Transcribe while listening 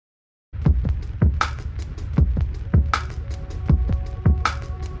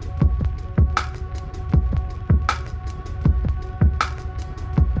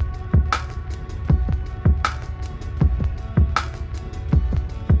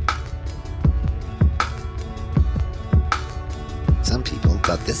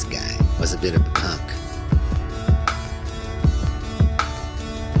thought this guy was a bit of a punk.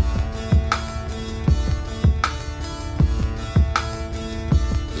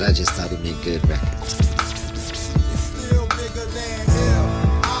 But I just thought he made good records. It's still bigger than hip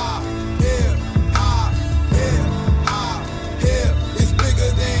hop, hip hop, hip hop, hip. It's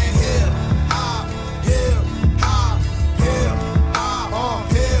bigger than hip hop, hip hop, hip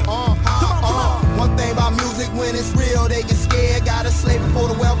hop, hip hop. One thing about music, when it's real, they get scared. Got a slave for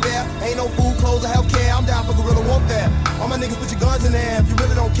the welfare. Ain't no food, clothes, or healthcare. I'm down for guerrilla warfare. All my niggas put your guns in the air. If you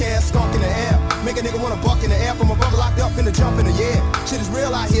really don't care, skunk in the air. Make a nigga wanna buck in the air from a brother locked up in the jump in the air. Shit is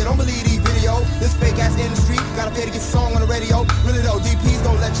real out here, don't believe these videos. This fake ass industry, gotta pay to get song on the radio. Really though, DPs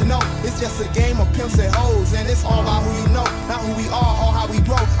don't let you know. It's just a game of pimps and hoes, and it's all about who you know, not who we are or how we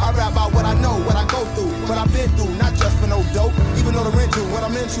broke. I rap about what I know, what I go through, what I've been through, not just for no dope. Even though the rent due, what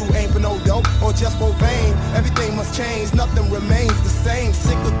I'm into ain't for no dope or just for fame. Everything must change, nothing remains the same.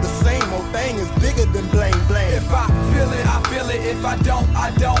 Sick of the same old thing is bigger than blame. If I feel it, I feel it. If I don't,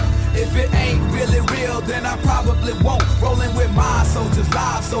 I don't. If it ain't really real, then I probably won't. Rolling with my soldiers,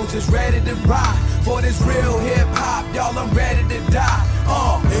 live soldiers, ready to ride. For this real hip hop, y'all, I'm ready to die. Hip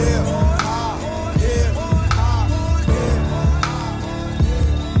hop, hip hop, hip hop.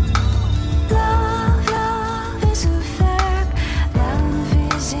 Love is a verb. Love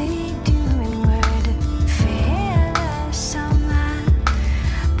is a doing word. Feel the summer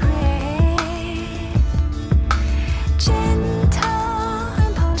breeze. Gentle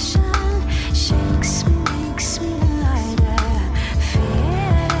impulsion shakes me, makes me lighter.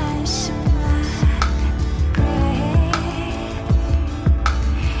 Feel the summer breeze.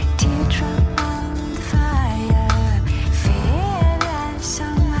 Teardrop on the fire. Feel the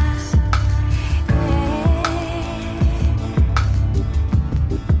summer breeze.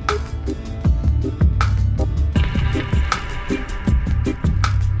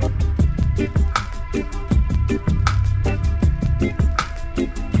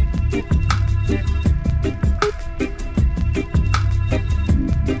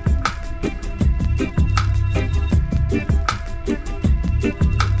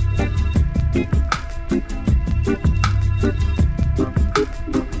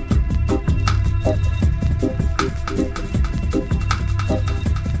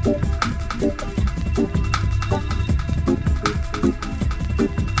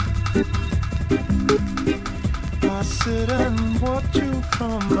 I sit and watch you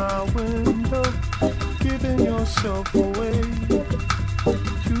from my window, giving yourself away.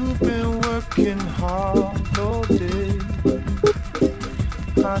 You've been working hard all day.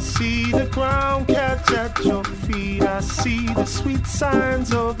 I see the ground catch at your feet. I see the sweet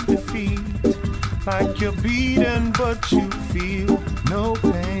signs of defeat. Like you're beaten, but you feel no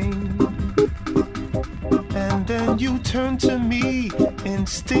pain. And then you turn to me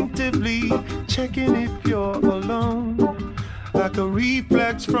instinctively, checking if you're alone. Like a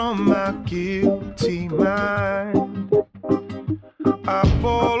reflex from my guilty mind, I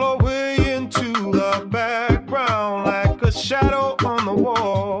fall away into the background like a shadow on the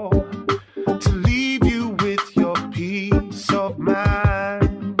wall, to leave you with your peace of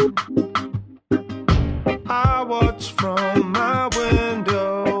mind. I watch from my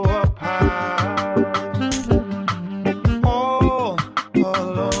window up high, all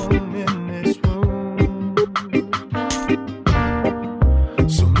alone in this room.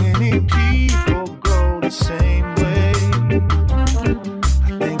 So many people go the same way. I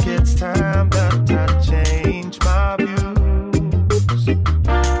think it's time that I change my views.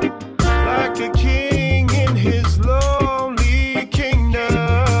 Like a king in his lonely kingdom,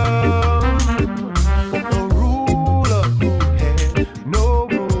 a ruler who had no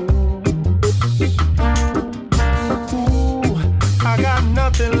rules. Ooh, I got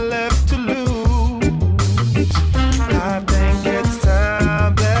nothing left to lose. I think it's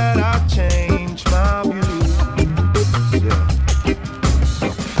time that I change my views. Yeah.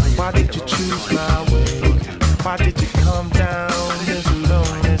 Why did you choose my way? Why did you come down this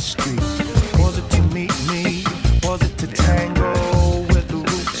lonely street? Was it to meet me? Was it to tango with the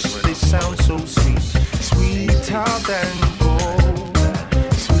roots? They sound so sweet. Sweeter than gold,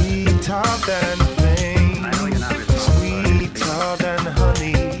 sweeter than fame, sweeter than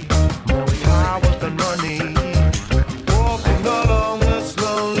honey, more power than money. Walking along this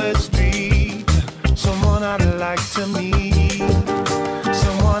lonely street, someone I'd like to meet,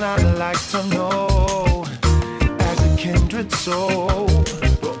 someone I'd like to know as a kindred soul.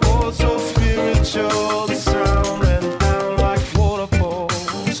 We're all so spiritual, the sound ran down like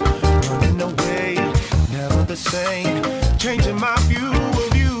waterfalls, running away, never the same, changing my view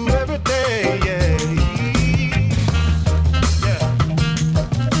of you every day. Yeah.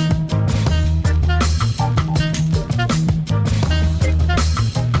 Yeah.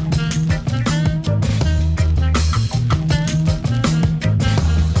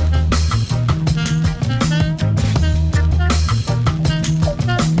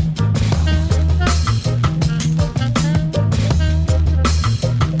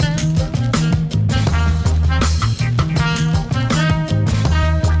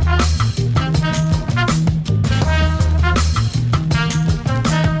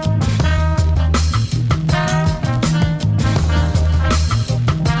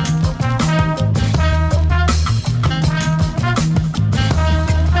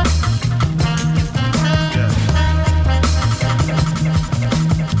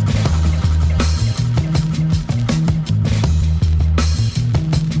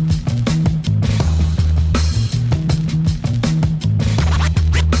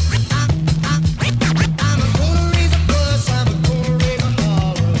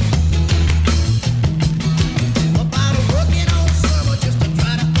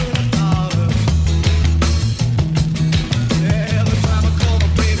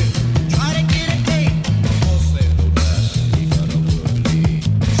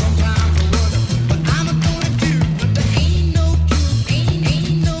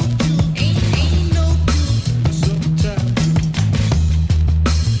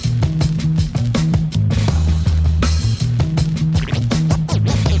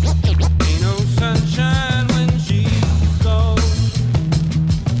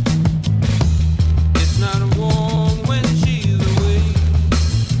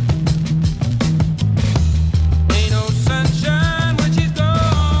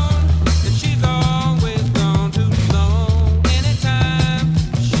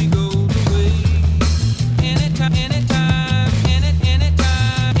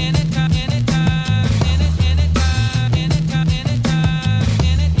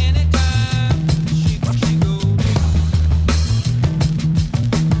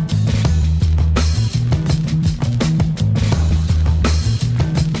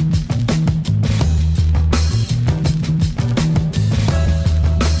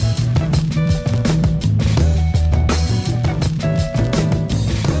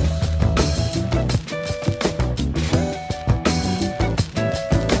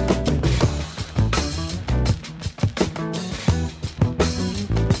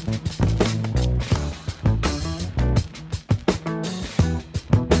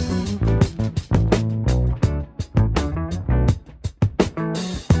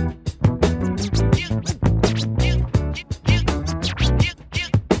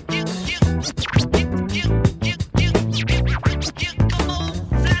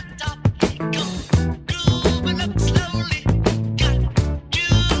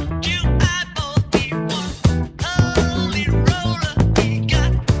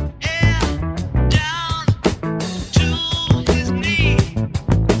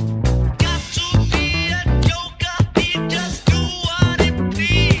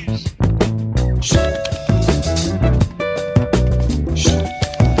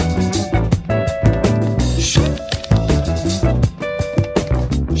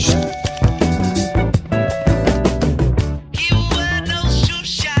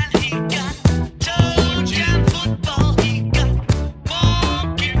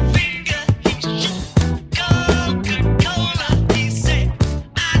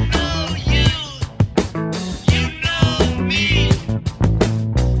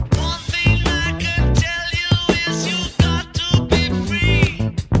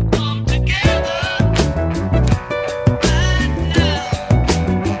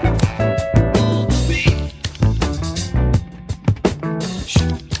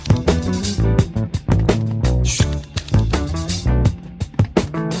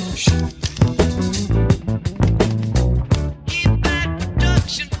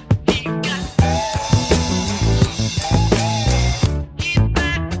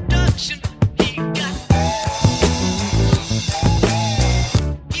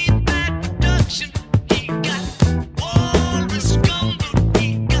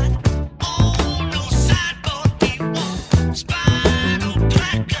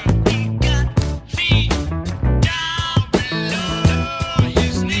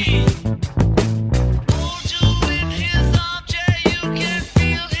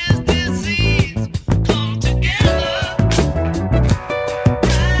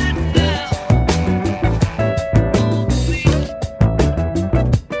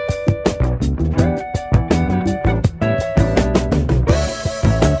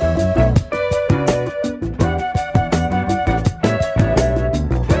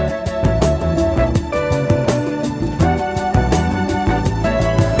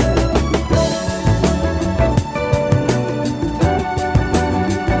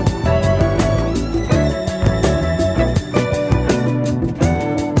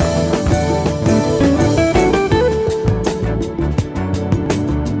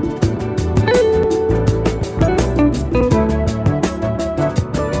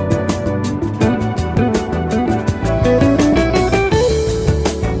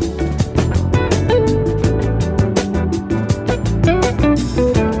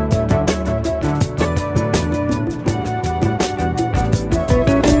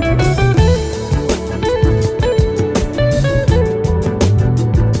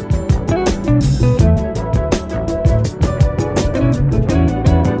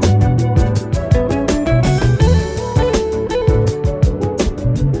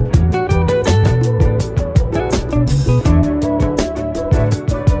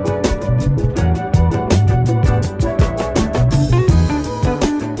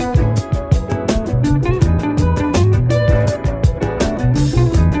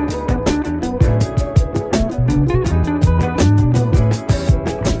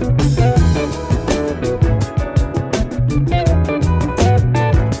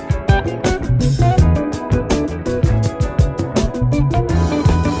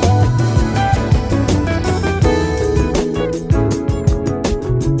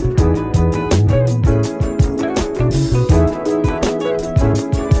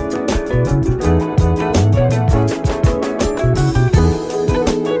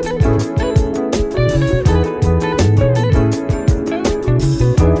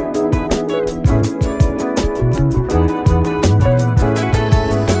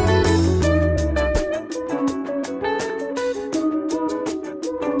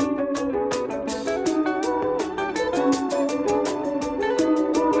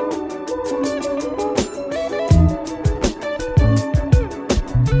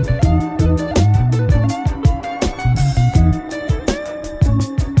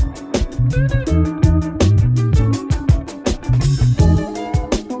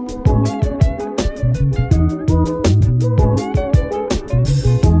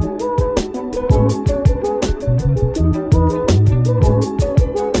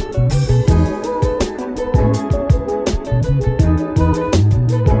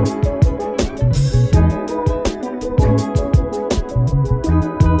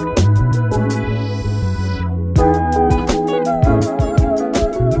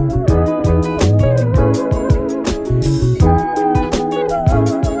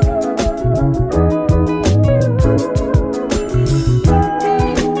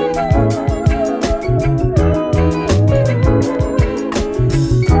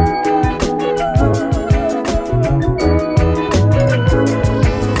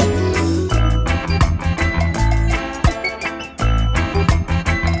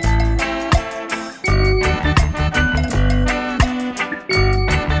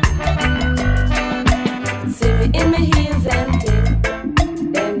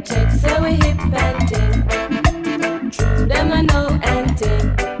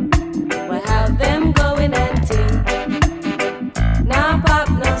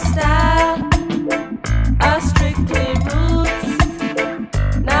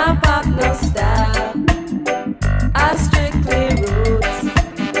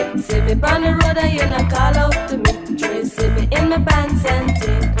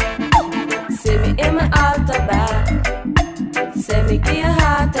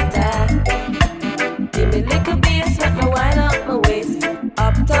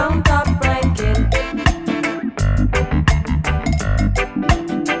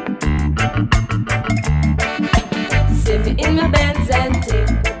 in my Benz and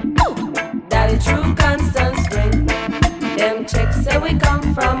say we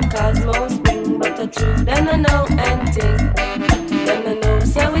come from Cosmos Spring, but the truth them no know anything. Them no know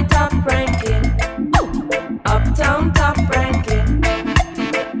say we top ranking, uptown top ranking.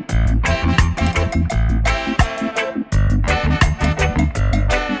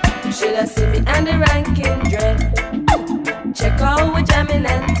 Should I see me and the ranking dread? Check out we jamming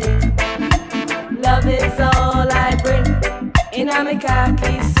and ting. Love is all I bring. In a me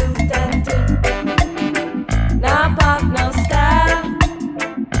khaki suit and ting. Now pop, no style.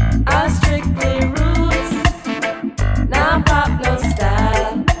 I strictly roots. Now pop, no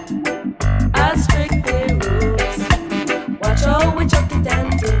style. I strictly roots. Watch how we chuck it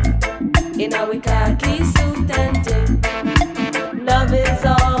and ting. In a we khaki suit and ting. Love is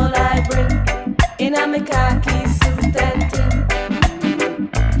all I bring. In a me khaki suit and ting.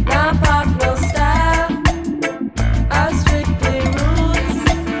 Now pop, no style. I strictly roots.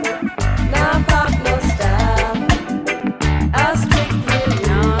 Now pop, no style. I strictly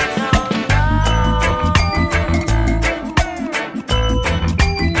roots.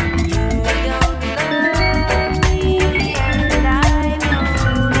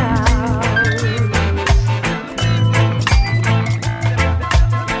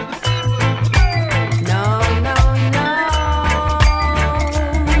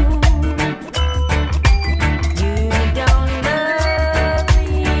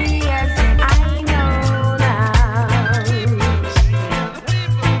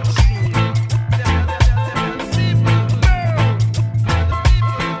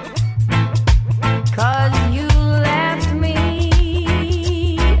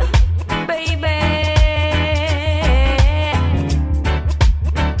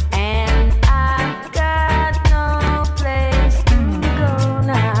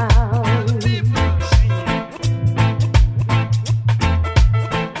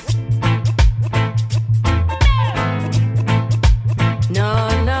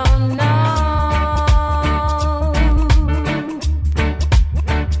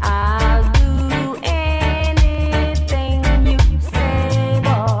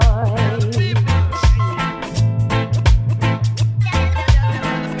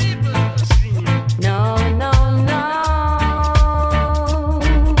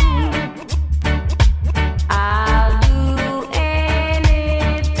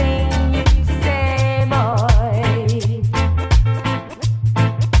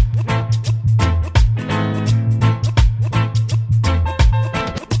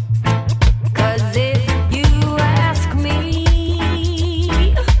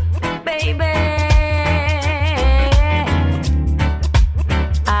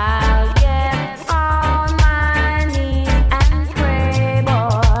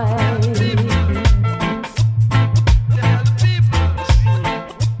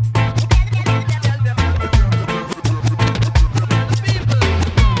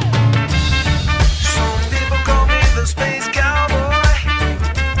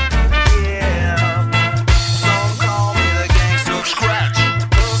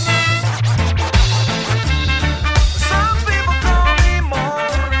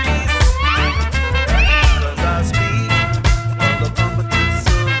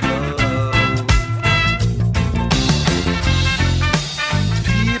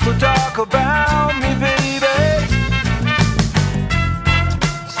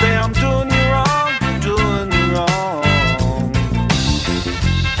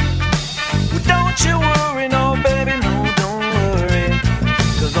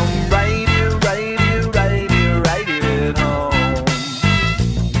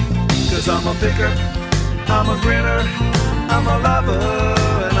 I'm a grinner, I'm a lover,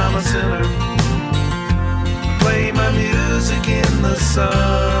 and I'm a sinner. Play my music in the sun.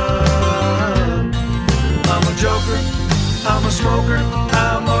 I'm a joker, I'm a smoker,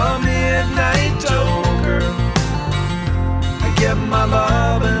 I'm a midnight toker. I get my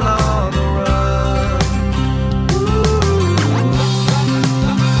loving on the run.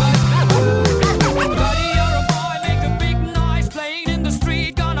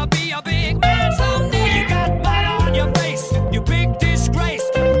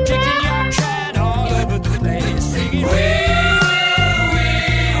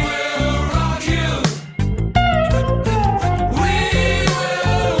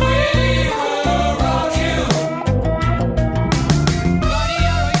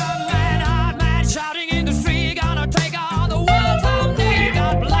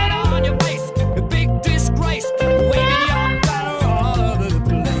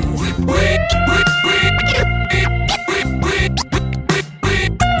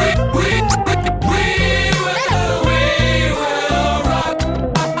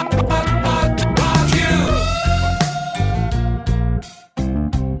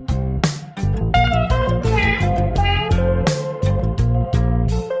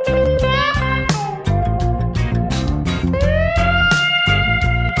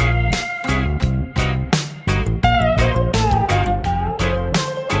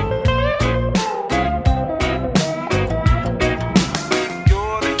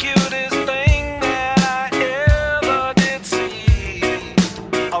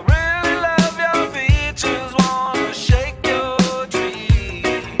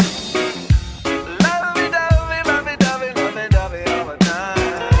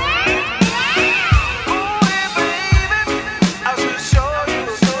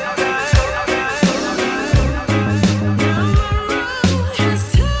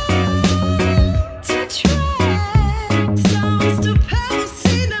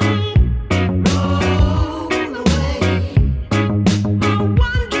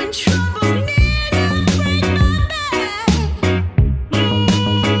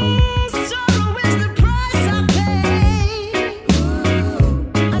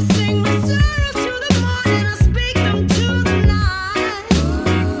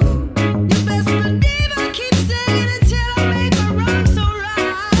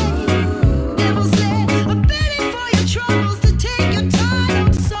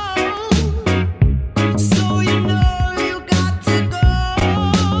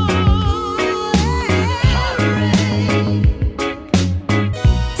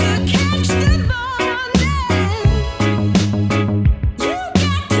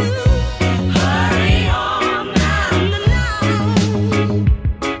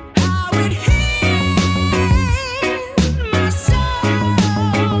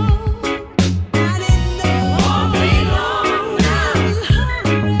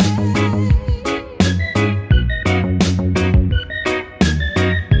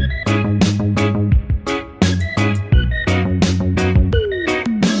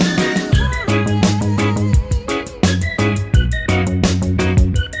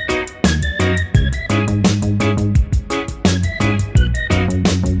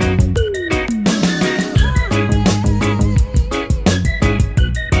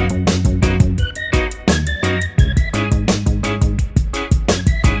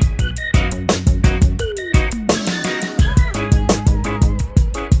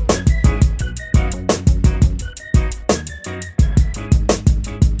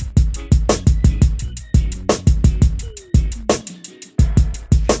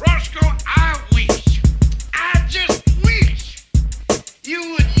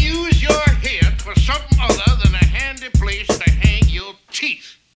 dandy place to hang your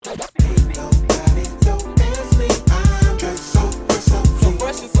teeth. Ain't nobody don't ask me. I'm dressed so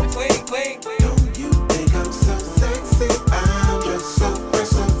fresh and so clean, clean. Don't you think I'm so sexy? I'm dressed so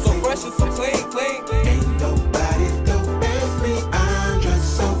fresh and so clean, clean. Ain't nobody don't ask me. I'm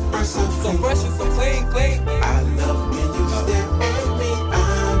dressed so fresh and so clean, clean. I love when you stare at me.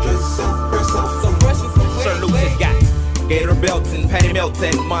 I'm dressed so fresh and so clean. Sir Lucas got Gator belts and Patty Melts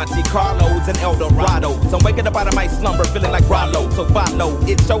and Monte Carlos and El Dorado. So I'm waking up out of my slumber feeling like Rollo. So follow,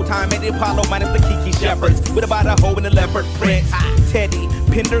 it's showtime at the Apollo minus the Kiki Shepherds. With about a hoe in the leopard print. Teddy,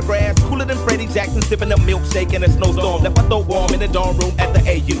 Pendergrass, cooler than Freddie Jackson, sipping a milkshake in a snowstorm. Left my throat warm in the dorm room at the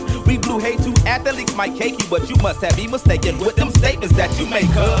AU. We blew hay to athletes might cake you, but you must have been mistaken with them statements that you make,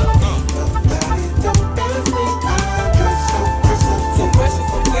 nobody don't ask me. I'm dressed so fresh and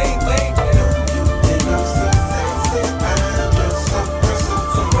so clean, clean. Don't you think I'm so sexy? I'm dressed so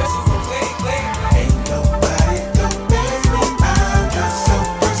fresh and so clean, clean. Ain't nobody don't ask me. I'm dressed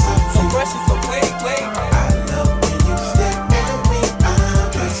so fresh and so clean, clean. I love when you stare at me.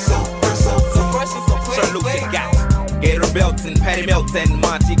 I'm dressed so fresh and so clean, Sir Lucas got Gator belts and Patty Melts and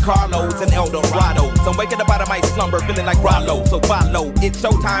Monte Carlos and El Dorado. So I'm waking up out of my slumber feeling like Rollo. So follow, it's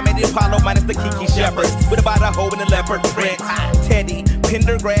showtime at the Apollo minus the Kiki Shepherds. With about a hoe in the leopard print. Teddy,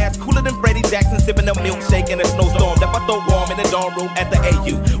 Pendergrass, cooler than Freddie Jackson, sipping a milkshake in a snowstorm. Left my throat warm in the dorm room at the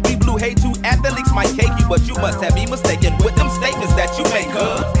AU. We blew hay to athletes might cake you, but you must have been mistaken with them statements that you make,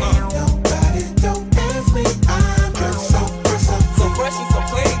 nobody don't ask me. I'm dressed so fresh and so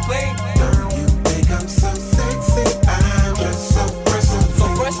clean, clean. Don't you think I'm so sexy? I'm dressed so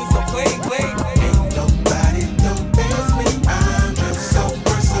fresh and so clean, clean. Ain't nobody don't ask me. I'm dressed so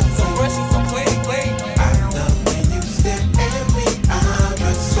fresh and so clean, clean. I love when you stare at me. I'm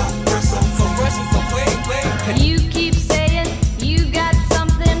dressed so fresh and so clean, clean. You keep saying you got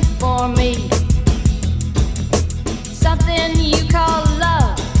something for me, something you call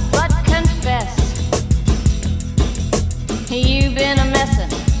love, but confess you've been a messin'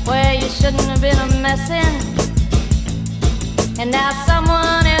 where you shouldn't have been a messin', and now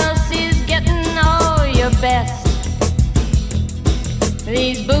someone else is getting all your best.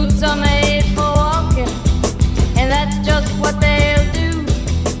 These boots are made for walking, and that's just what they'll do.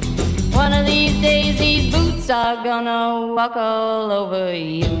 One of these days these boots are gonna walk all over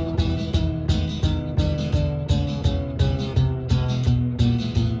you.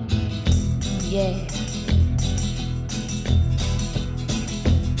 Yeah.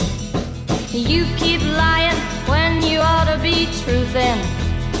 You keep lying when you ought to be truthin',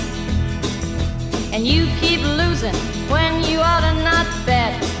 and you keep losing when you ought to not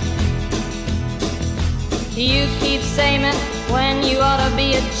bet. You keep saying when you ought to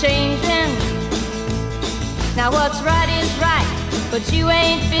be a-changin'. Now what's right is right, but you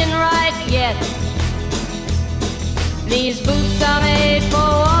ain't been right yet. These boots are made for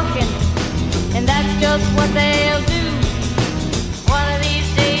walking, and that's just what they'll do. One of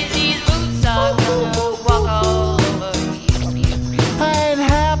these days these boots are gonna walk all over you. I ain't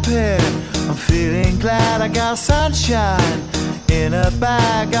happy, I'm feeling glad I got sunshine in a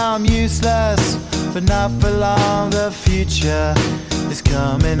bag. I'm useless, but not for long, the future is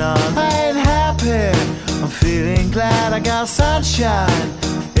coming on. I ain't happy, I'm feeling glad I got sunshine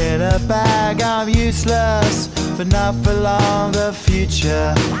in a bag. I'm useless, but not for long, the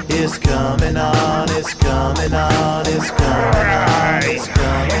future is coming on. It's coming on, it's coming on, it's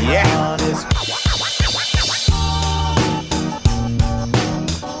coming on, it's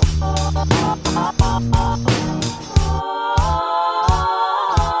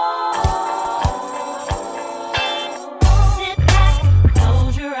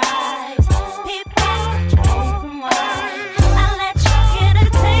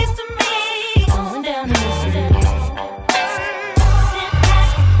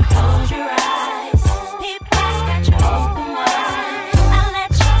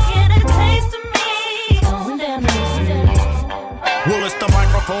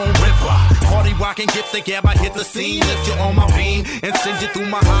Rockin' gift the gab, I hit the scene, lift you on my beam and send you through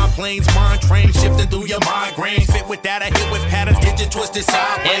my high planes, mind train shifting through your migraines. Fit with that, I hit with patterns, get you twisted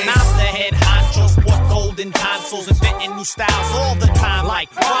sideways. And I'm the head honcho, sport golden consoles, inventing new styles all the time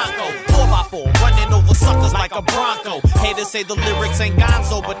like Bronco. 4x4, running over suckers like a Bronco. Haters say the lyrics ain't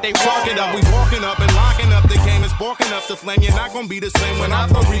gonzo, but they walking up. We walking up and locking up. The game is barking up the flame. You're not gonna be the same when I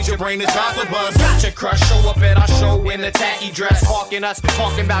reach your brain. It's about to buzz. Got your crush, show up at our show in a tacky dress, hawking us,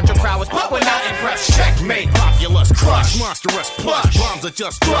 talking about your prowess, but we're not impressed. Checkmate, populous crush, monstrous plush. Bombs are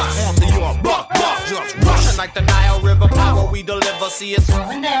just thrust onto your buck, just rush. Like the Nile River, power we deliver. See us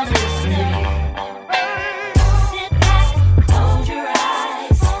going down to Sit back, close your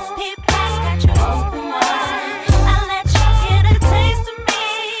eyes, peep back at your open wide. I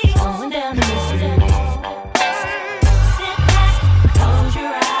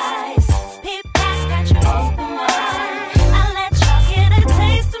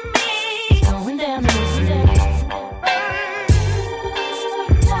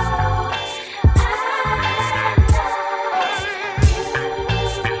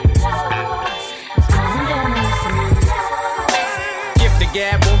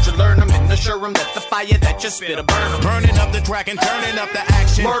gab, won't you learn them and assure them that the fire that you spit will burn them. Burning up the track and turning up the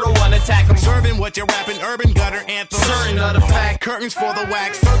action. Murder one, attack them. Serving what you're rapping, urban gutter anthems. Certain of the fact. Curtains for the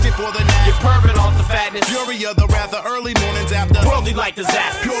wax, searching for the knack. You're pervert off the fatness. Fury of the wrath, the early mornings after. Worldly like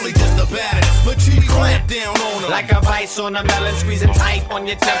disaster. Purely just the baddest, but she clamp down on them. Like a vice on a melon, squeezing tight on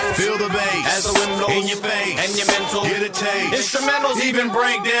your temples. Feel the bass as the wind blows in your face and your mental. Get a taste. Instrumentals even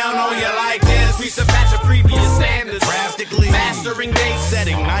break down on you like this. We surpass your previous standards. Drastically mastering days,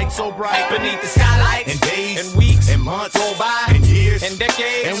 setting nights so bright beneath the skylight. And days and weeks and months go by and years and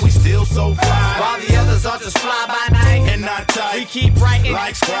decades, and we still so fly. While the others are just fly by night and not tight. We keep writing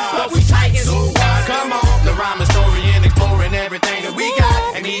like scribes, but we tighten. So wise. Come on, the rhyme historian exploring everything that we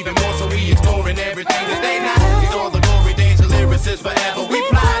got, and even more so we exploring everything that they not. These are the glory days of lyricists forever. We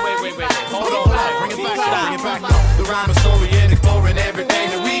fly. Wait, hold on, bring it back. The rhyme historian exploring everything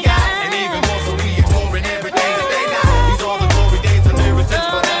that we got, and even more so we exploring everything that they not. These are the glory days of lyricists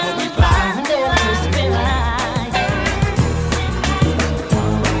forever. We fly.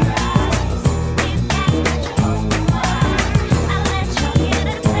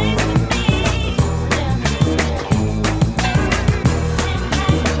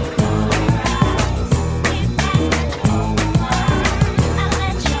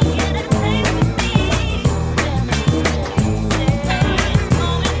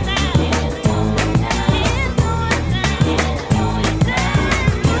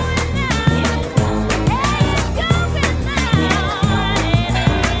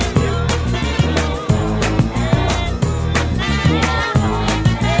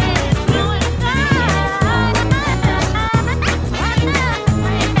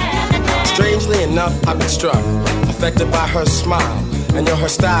 Enough, I've been struck, affected by her smile. And her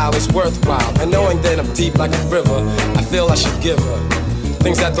style is worthwhile. And knowing that I'm deep like a river, I feel I should give her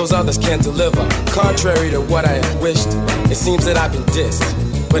things that those others can't deliver. Contrary to what I had wished, it seems that I've been dissed.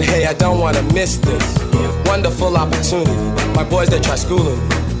 But hey, I don't want to miss this wonderful opportunity. My boys, they try schooling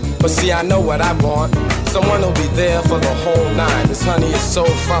me, but see, I know what I want. Someone who'll be there for the whole nine. This honey is so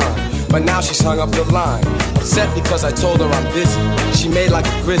fine, but now she's hung up the line. Upset because I told her I'm busy. She made like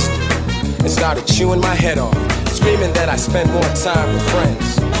a grizzly and started chewing my head off, screaming that I spent more time with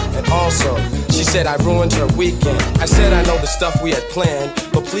friends. And also, she said I ruined her weekend. I said I know the stuff we had planned,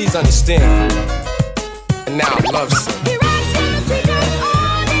 but please understand. And now I'm lovesick.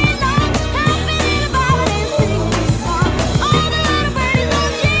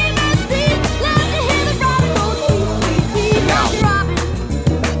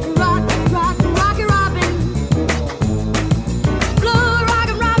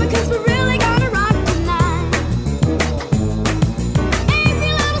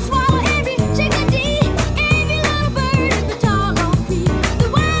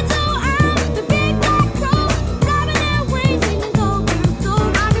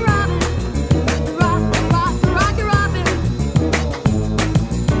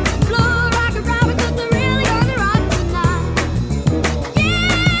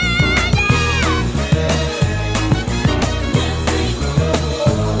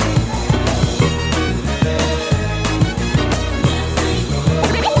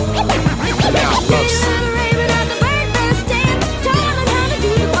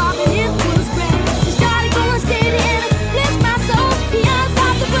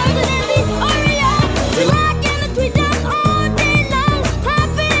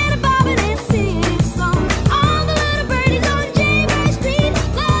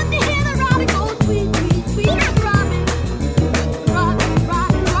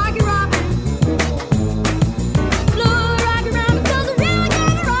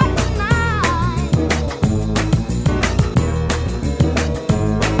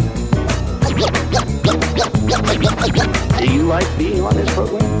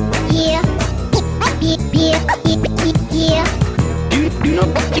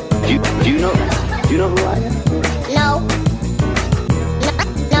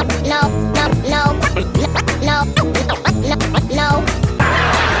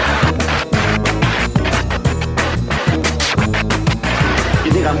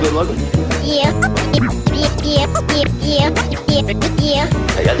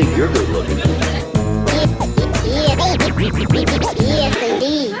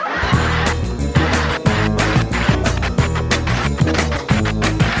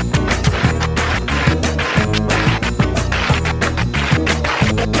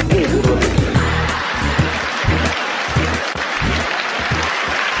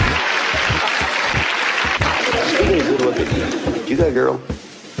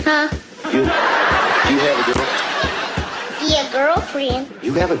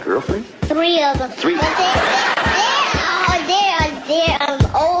 they're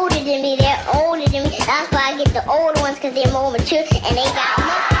older than me. They're older than me. That's why I get the older ones because they're more mature and they got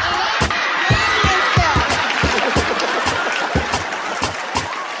money and stuff.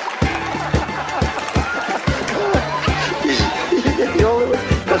 The older ones,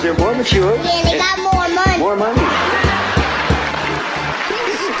 because they're more mature. Yeah, and they got more money. More money.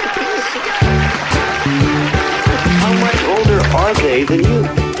 How much older are they than you?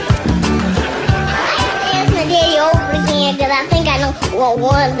 Ask my daddy over again because I think I know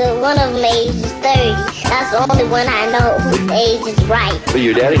one of them age is 30. That's the only one I know whose age is right. But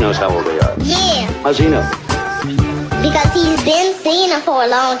your daddy knows how old they are. Yeah, How's he know? because he's been seeing them for a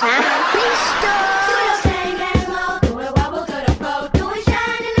long time.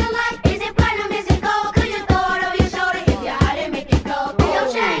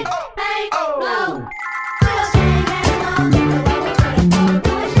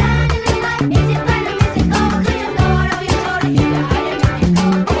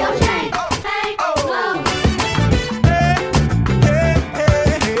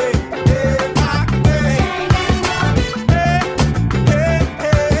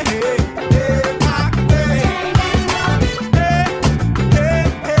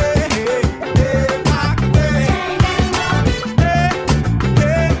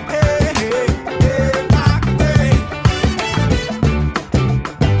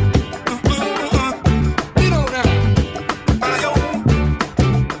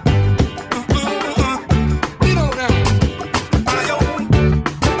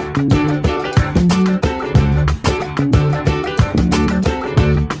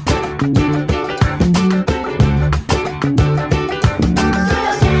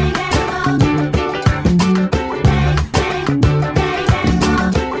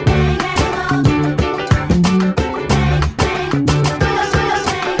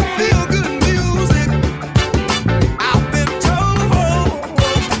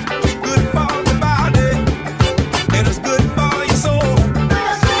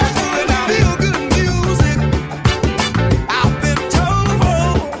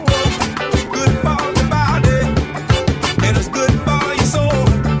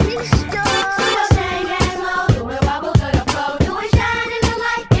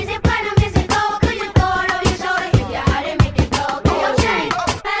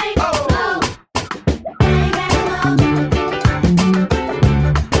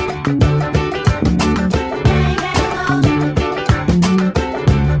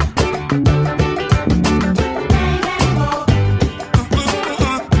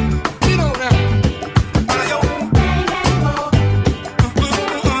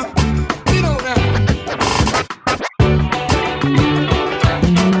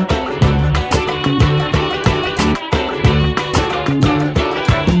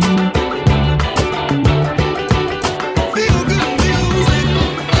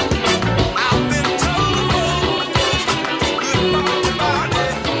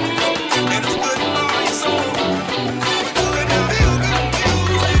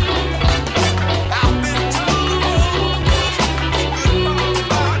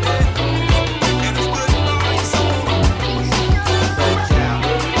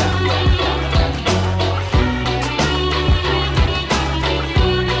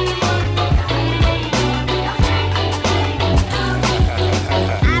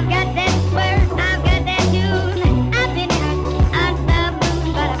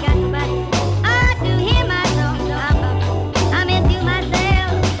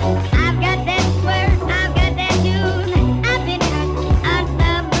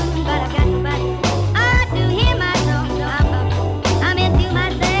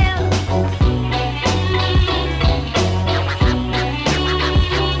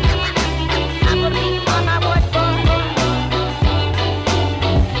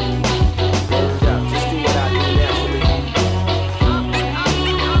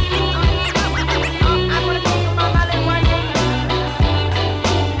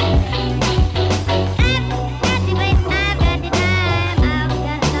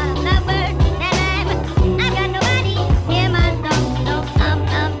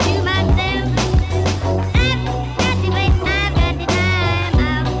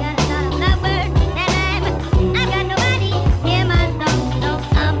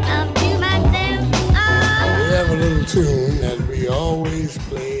 tune that we always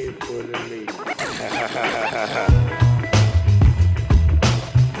played for the ladies.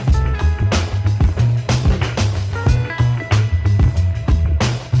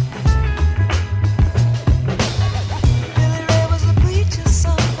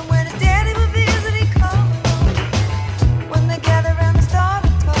 When they gathered round and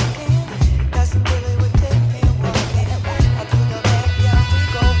started talking, Cousin Billy would take me walking out to the back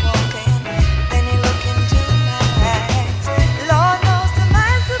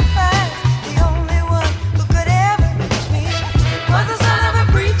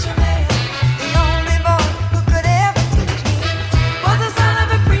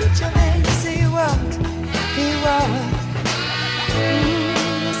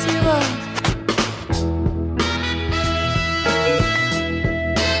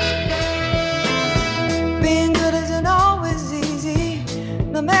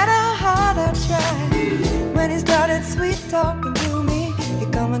he started sweet talking to me. He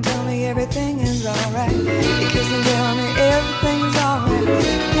come and tell me everything is alright. He kiss and tell me everything is alright.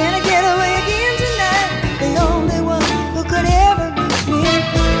 Can I get away again tonight? The only one who could ever reach me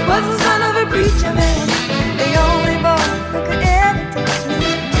was the son of a preacher man. The only boy who could ever teach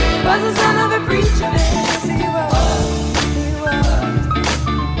me was the son of a preacher man. Yes, he was. He was.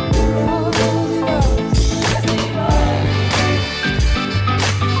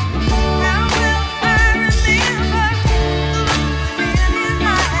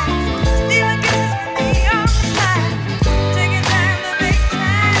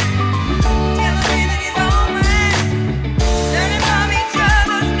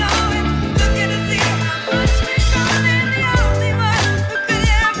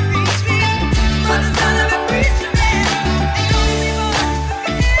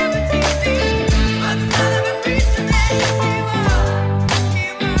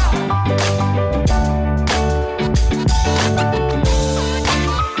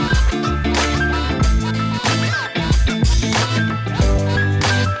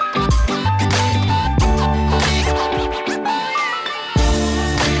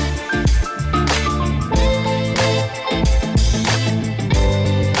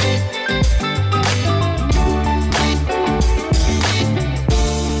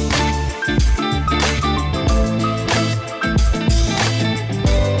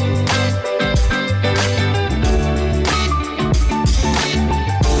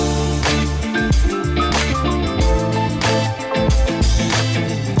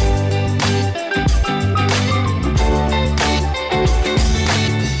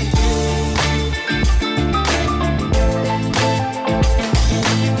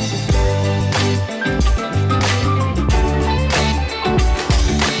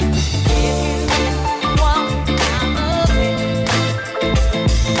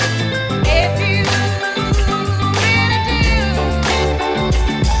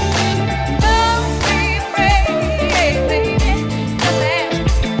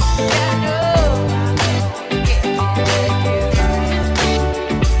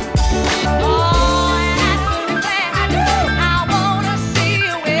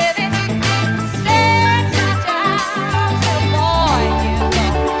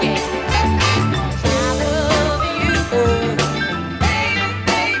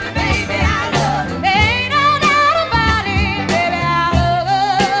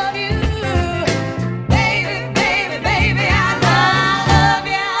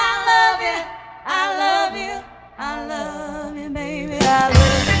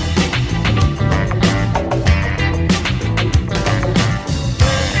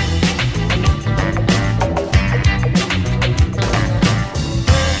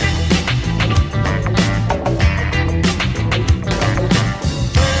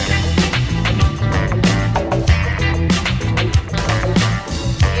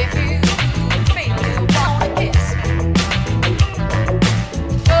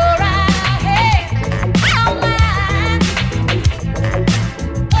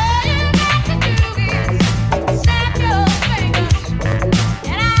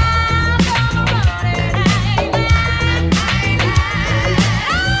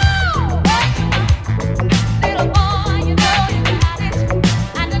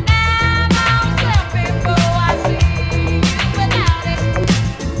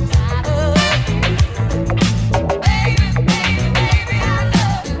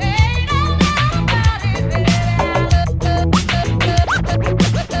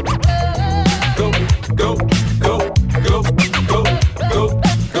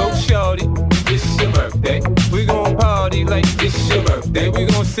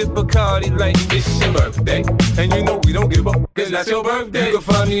 sip Bacardi like it's your birthday. And you know we don't give up, it's not your birthday. You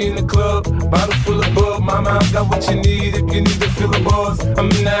can find me in the club, bottle full of bub. Mama, I got what you need if you need to fill the bars. I'm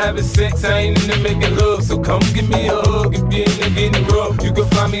in the having sex, I ain't in the making love. So come give me a hug if you're in the getting rough. You can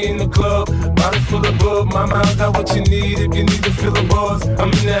find me in the club, bottle full of bub. Mama, I got what you need if you need to fill the bars. I'm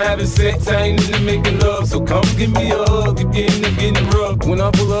in the having sex, I ain't in the making love. So come give me a hug if you're in the getting rough. When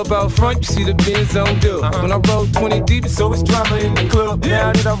I pull up out front, you see the Benz on dub. When I roll 20 deep, it's always drama in the club.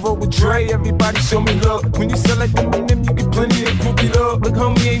 Now that I roll with Dre, everybody show me love. When you sell like them and them, you get plenty of groupie love. Look,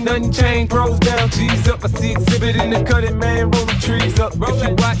 homie, ain't nothing changed. Bros down, cheese up. I see exhibit in the cutting, man, rolling trees up. If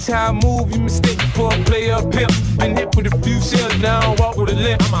you watch how I move, you mistake before I play up pimp. Been hit with a few shells, now I don't walk with a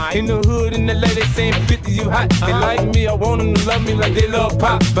limp. In the hood, in the LA, they saying 50, you hot. They like me, I want them to love me like they love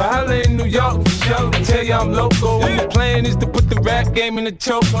pop. But holla in New York for sure, to tell you I'm local. And the plan is to put the rap game in the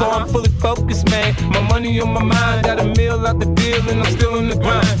choke. So I'm fully focused, man. My money on my mind, got a meal out the deal, and I'm still in the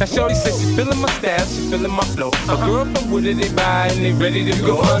grind. Now shorty said she feeling my style, she feeling my flow. A girl from Wooded, they buy and they ready to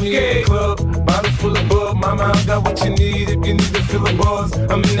go. Find me in the club, bottle full of bub. My Mama, I got what you need if you need to feel a buzz.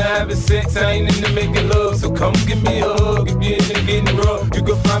 I'm into having sex, I ain't into making love. So come give me a hug if you're into getting rough. You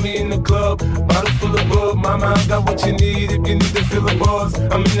can find me in the club, bottle full of bug. Mama, I got what you need if you need to feel a buzz.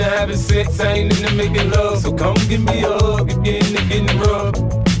 I'm into having sex, I ain't into making love. So come give me a hug if you're into getting rough.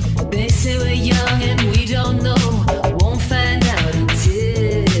 They say we're young and we don't know. Won't find out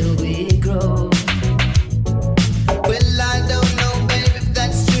until we grow. Well, I don't know, baby, if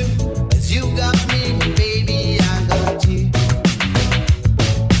that's true. 'Cause you got me, baby, I got you.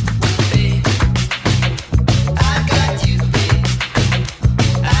 Babe, I got you, babe.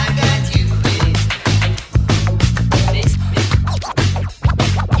 I got you, babe.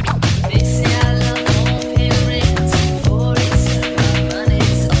 They say I love won't pay rent. For it's my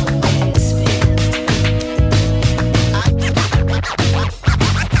money's always spent. I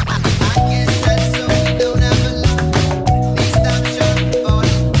guess that's so we don't have a lot. At least I'm sure for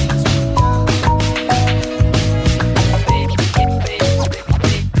the things we got. Baby, baby,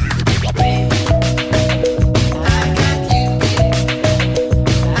 baby, I got you, babe.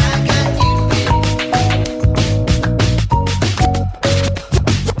 I got you, babe.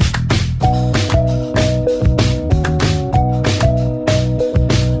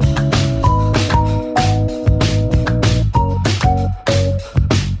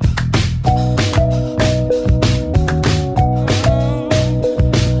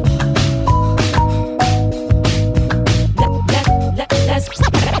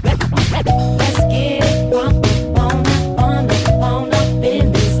 Let's get it crunk on up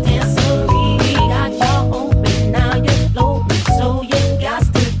in this dancery. Got y'all open, now you're floating, so you got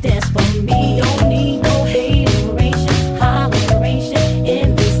to dance for me. Don't need no hateration, holleration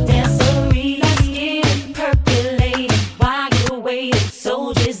in this dancery. Let's get it percolated while you're waiting,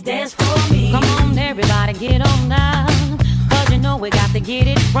 so just dance for me. Come on, everybody, get on now, 'cause you know we got to get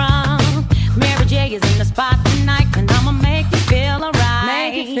it wrong. Mary J is in the spot tonight, and I'ma make you feel alright.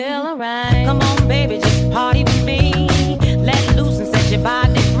 Make you feel alright. Come on, baby, just party with me. Let loose and set your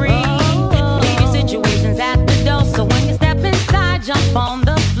body free. Leave your situations at the door, so when you step inside, jump on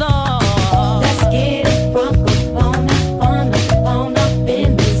the floor. Let's get it from on up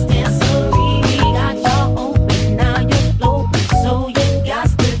in this dancery. Got y'all open, now you're floating, so you got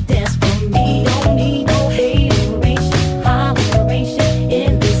to dance for me. Don't need no hateration, holleration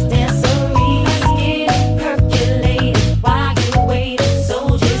in this dancery. Let's get it percolated while you're waiting,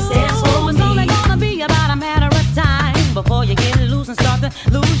 so just dance for me. It's only gonna be about a matter of time before you get loose and start to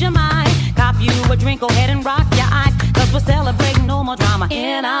lose your mind. Cop you a drink, go ahead and rock your eyes, 'cause we're celebrating no more drama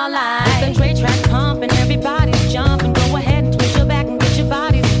in our lives. With the Dre track pumping, everybody's jumping. Go ahead and twist your back and get your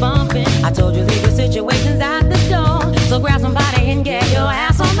bodies bumping. I told you leave the situations at the door, so grab somebody and get your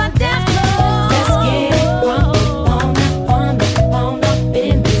ass on the dance floor. Let's get it crunk on up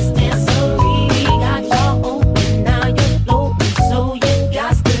in this dancery. Got y'all open, now you're floating, so you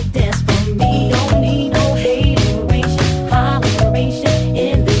got to dance for me. Don't need no hateration, holleration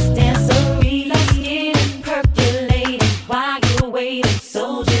in this dancery. Let's get it percolated while you're waiting,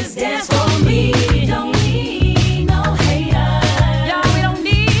 so just dance for me. Don't need no haters. Y'all, we don't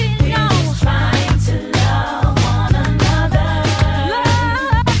need it, no. We're just trying to love one another.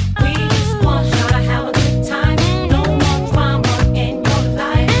 We just want y'all to have a good time. No more drama in your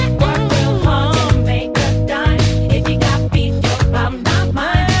life. Work real hard to make a dime. If you got beef, your problem, not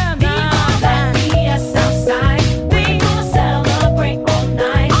mine. Be on that BS outside. We gonna celebrate all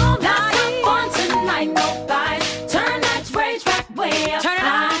night. Got some fun tonight, no fights. Turn that Dre track way up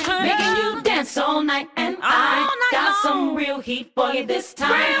high, making you dance all night. And I got some real heat for you this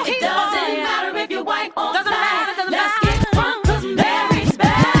time. It doesn't matter if you're white or black. Let's get drunk 'cause Mary's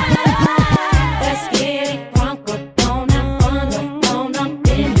back. Let's get it crunk on up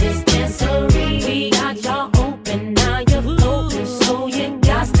in this dancery. We got y'all open, now you're floating, so you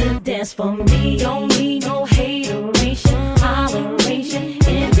got to dance for me. Don't need no hateration, holleration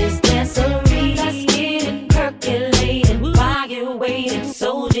in this dancery. Let's get it percolated while you're waiting,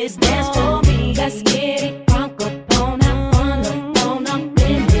 so just dance for me. Let's get it crunk on up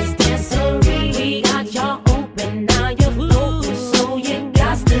in this dancery. We got y'all open, now you're floating, so you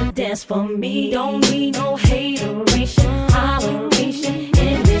got to dance for me. Don't need no hateration, holleration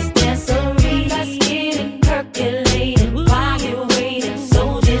in this dancery. Let's get it percolated while you're waiting, so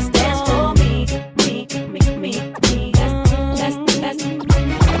just dance for me.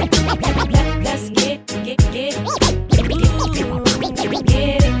 Let's get it.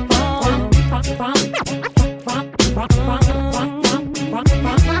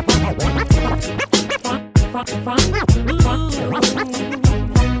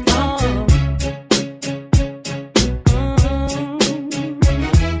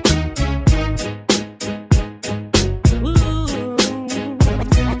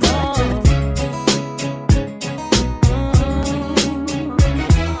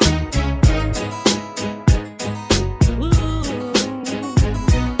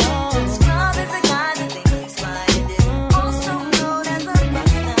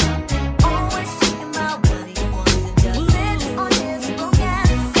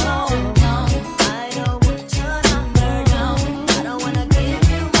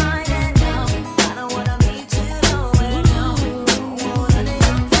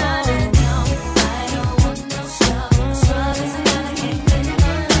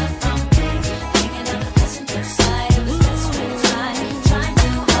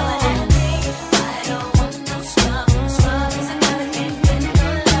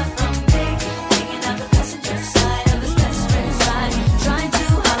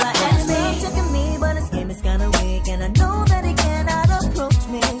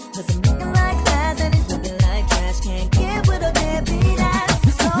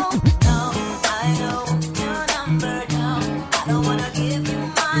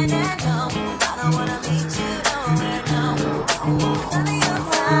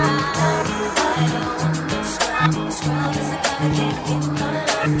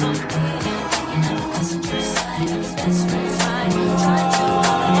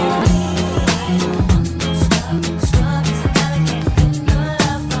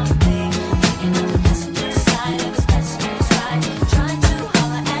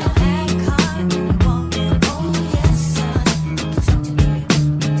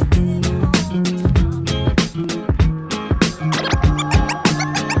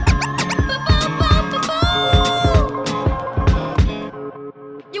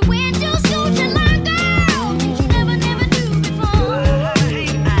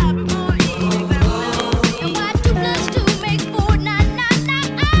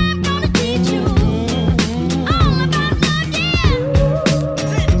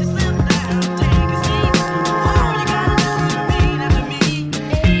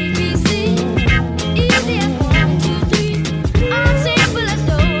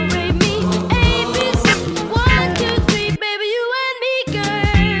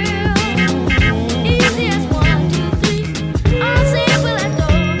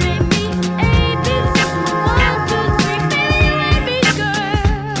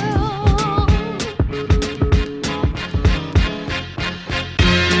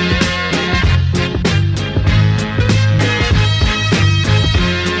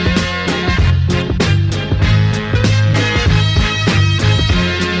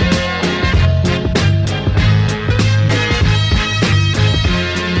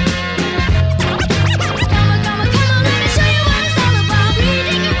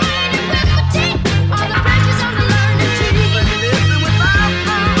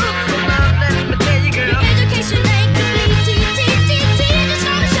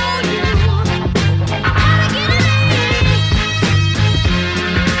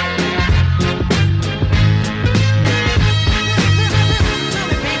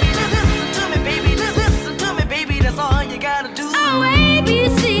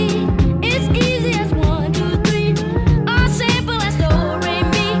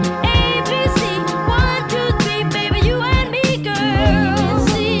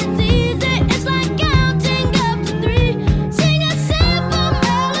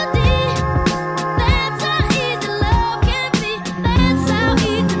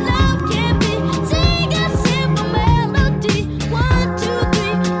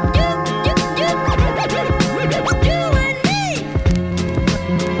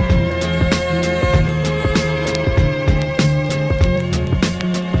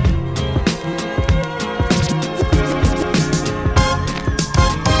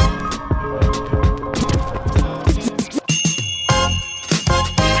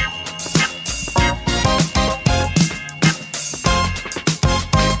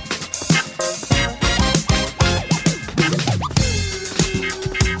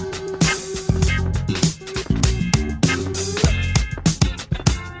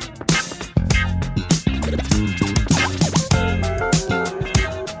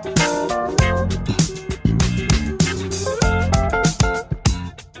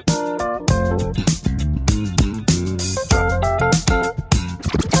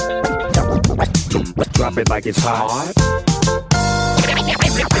 it like it's hot.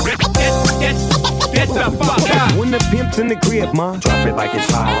 Get the fuck out. When the pimp's in the crib, ma, drop it like it's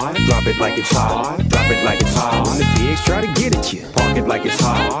hot. Drop it like it's hot. Drop it like it's hot. When the pigs try to get at you, park it like it's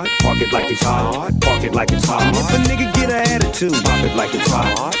hot. Park it like it's hot. Park it like it's hot. And if a nigga get an attitude, pop it like it's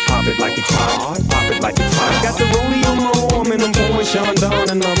hot. Pop it like it's hot. Pop it like it's hot. I got the rollie on my arm and I'm pouring Sean Don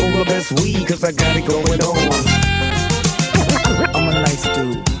and I'm over best weed cause I got it going on. I'm a nice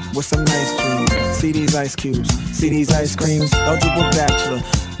dude with some nice dreams. See these ice cubes, see these ice creams. Eligible bachelor,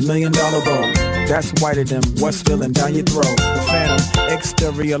 $1 million bowl. That's whiter than what's spilling down your throat. The phantom,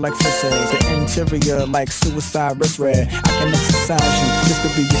 exterior like fish eggs. The interior like suicide wrist red. I can exercise you, this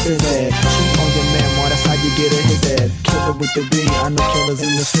could be your phys ed. Shoot on your man, man, that's how you get in his head. Killer with the B, I know killers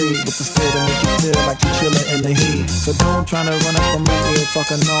in the street. With the spirit to make you feel like you're chilling in the heat. So don't tryna run up on my ear,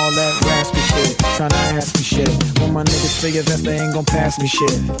 talking all that raspy shit. Tryna ask me shit. When my niggas figure that they ain't gon' pass me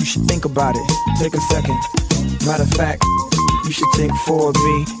shit. You should think about it, take a second. Matter of fact, you should take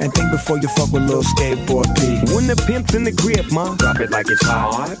 4B and think before you fuck with little skateboard P. When the pimp's in the crib, ma, drop it like it's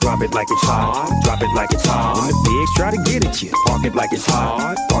hot. Drop it like it's hot. Drop it like it's hot. When the pigs try to get at you, park it like it's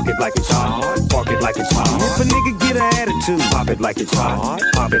hot. Park it like it's hot. Park it like it's hot. And if a nigga get an attitude, pop it like it's hot.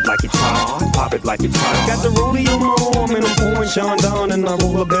 Pop it like it's hot. Pop it like it's hot. I got the rollie on my arm and I'm pouring Sean Don and I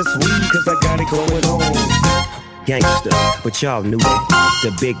roll the best weed cause I got it going on. Gangsta, but y'all knew that. The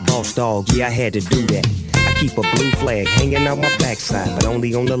big boss dog, yeah, I had to do that. I keep a blue flag hanging out my backside, but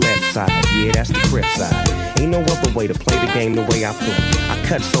only on the left side. Yeah, that's the crib side. Ain't no other way to play the game the way I play. I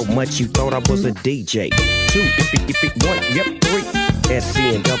cut so much you thought I was a DJ. 2, 1, yep, 3.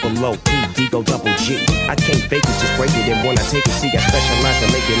 SC and double O, P, D, go double G. I can't fake it, just break it. And when I take it, see, I specialize in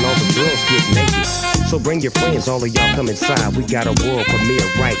making all the girls get naked. So bring your friends, all of y'all come inside. We got a world premiere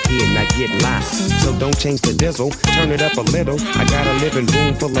right here, now get live. So don't change the diesel, turn it up a little. I got a living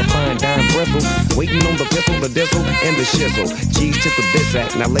room full of fine dime bristles. Waiting on the pistol, the diesel, and the shizzle. G's to the biz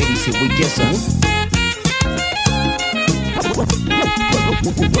act, now ladies, here we get some. When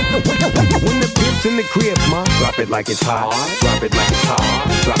the pimp's in the crib, ma, drop it like it's hot. Drop it like it's hot.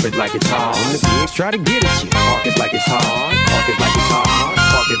 Drop it like it's hot. When the pigs try to get at you, park it like it's hot. Park it like it's hot.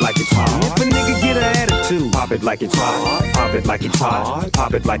 Park it like it's hot. And if a nigga get an attitude, pop it like it's hot. Pop it like it's hot.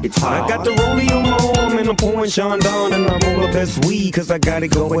 Pop it like it's hot. I got the rollie on my arm and I'm pouring Sean Don and I roll the best weed cause I got it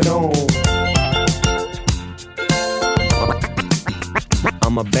going on.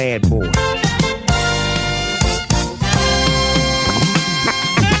 I'm a bad boy.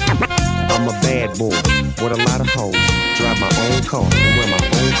 I'm a bad boy with a lot of hoes. Drive my own car and wear my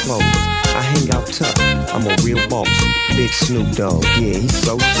own clothes. I hang out tough, I'm a real boss. Big Snoop Dogg, yeah, he's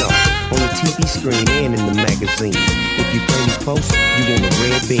so sharp. On the TV screen and in the magazine. If you play me close, you want a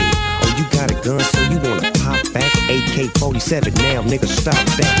red beam. Oh, you got a gun, so you wanna pop back? AK-47, now nigga stop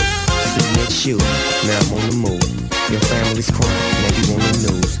that. See that shoe, now I'm on the move. Your family's crying, now you on the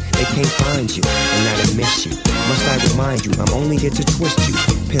news. They can't find you, and now they miss you. Must I remind you, I'm only here to twist you.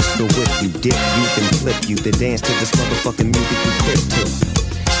 Pistol whip you, dip you, then flip you. Then dance to this motherfucking music we crib to.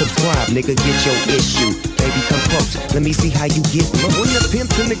 Subscribe, nigga, get your issue. Baby, come close, let me see how you get low. When the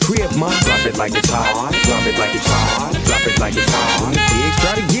pimp's in the crib, ma, drop it like it's hot. Drop it like it's hot. Drop it like it's hot. When the pigs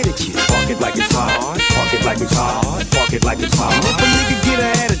try to get at you, park it like it's hot. Park it like it's hot. Park it like it's hot. If a nigga get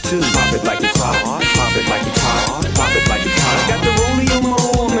an attitude, pop it like it's hot. Pop it like it's hot. Pop it like it's hot. I got the rollie on my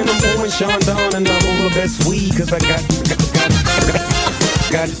arm and I'm pouring Sean Don and I roll the best weed cause I got it going on.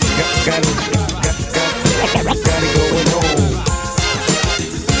 Got it going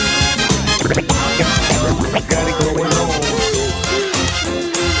on.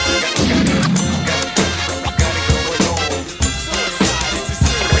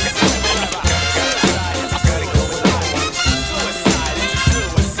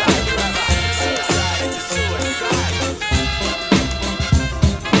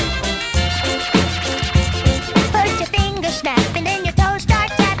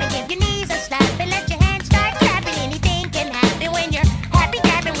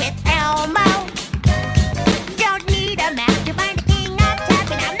 Need a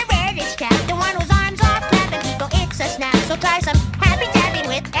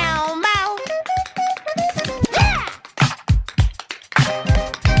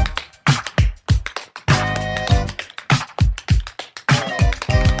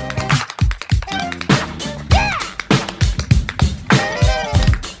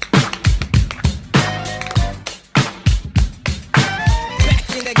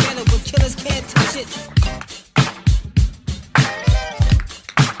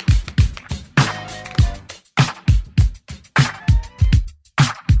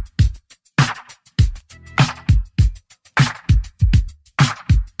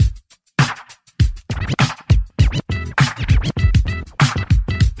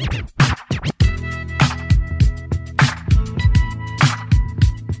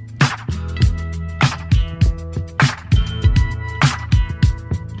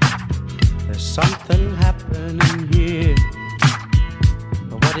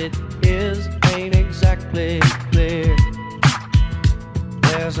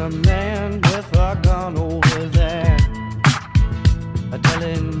a man with a gun over there,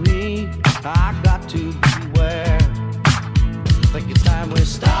 telling me I got to beware. Think it's time we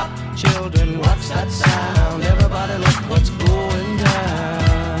stop, children, what's that sound? Everybody look what's going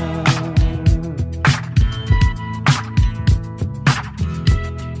down.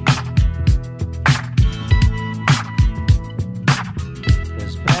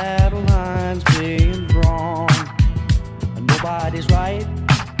 There's battle lines being drawn, and nobody's right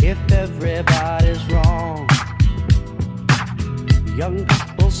if everybody's wrong. Young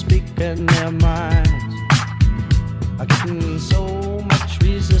people speaking their minds are getting so much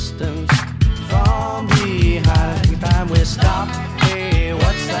resistance from behind. Every time we stop, hey,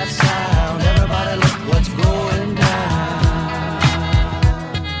 what's that sound? Everybody look what's going down.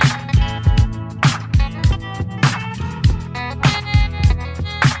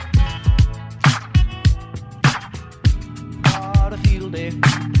 What a field day.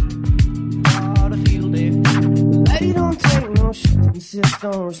 What a field day. Lady don't take no shit, insist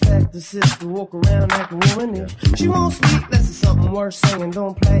on respect the sister, walk around like a woman if she won't speak, less is something worse, saying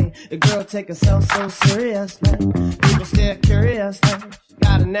don't play. The girl take herself so serious, man. People stare curious, man. She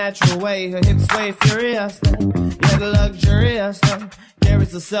got a natural way, her hips sway furious, man. Yeah, the luxurious, man.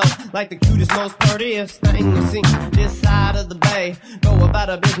 Carries herself like the cutest, most prettiest thing you see this side of the bay. Go about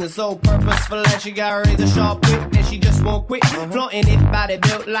her business so purposeful that she got razor sharp wit and she just won't quit. Flaunting it, body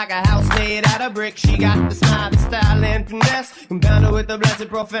built like a house made out of brick. She got the smile, the style and finesse, compounded with the blessed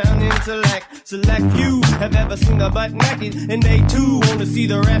profound intellect. Select few have ever seen her butt naked, and they too wanna see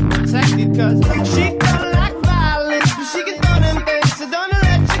the rep protected. Cause she don't like violence, but she can throw them things, so don't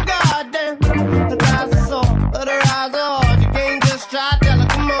let your guard down. Her thighs are soft, but her eyes are hard. You can't just try, tell her,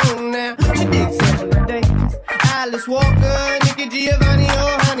 come on now. She digs Angela Davis, Alice Walker, Nikki Giovanni,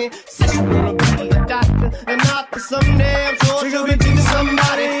 or honey. Says she wanna be a doctor, and author someday. I'm sure she'll be teaching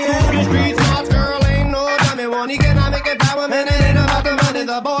somebody. Through the streets, smart girl ain't no dummy. Want economic empowerment, it ain't about the money.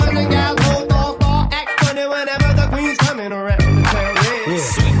 The boys and gals both all act funny whenever the queen's coming around the town. Yeah.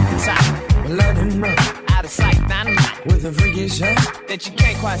 Sweet and sour, learning more. out of sight, not a night, With a freakish head that you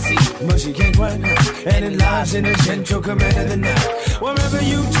can't quite see. but she can't quite know. And it lies in the gentle command of the night. Wherever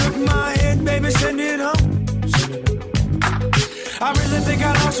you took my head, baby, send it home. I really think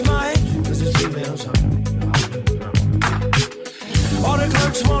I lost my head, 'cause it's females home. All the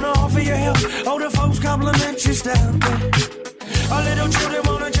clerks wanna offer you help, older folks compliment your style. Our little children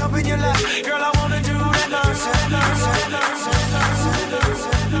wanna jump in your lap. Girl, I wanna do that nonsense.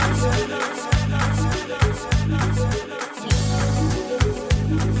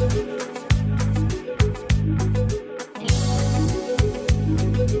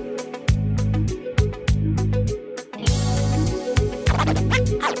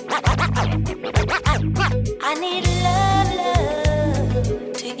 I need love,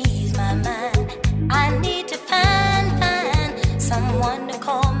 love to ease my mind. I need to find someone to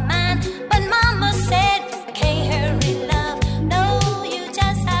call mine. But mama said you can't hurry love. No, you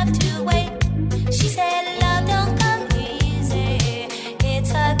just have to wait. She said love don't come easy.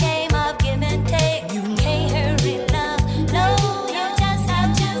 It's a game of give and take. You can't hurry love. No, you just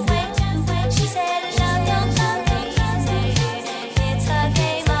have to wait. She said love don't come easy. It's a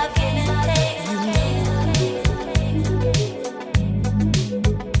game of give and take.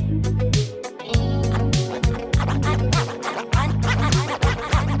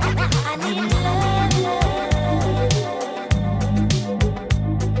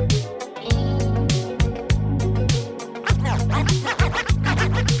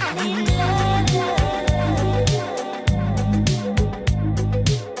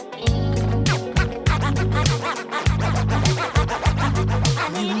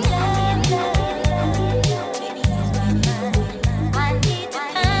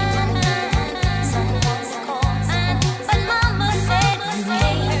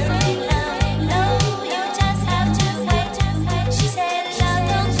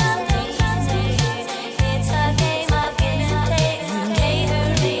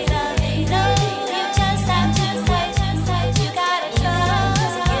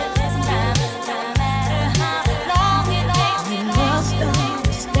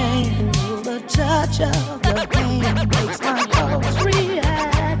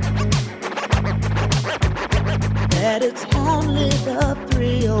 That it's only the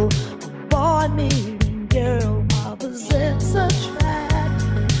thrill of boy meeting girl opposites attract.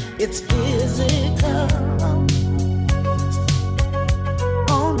 It's physical,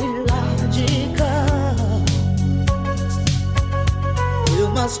 only logical. You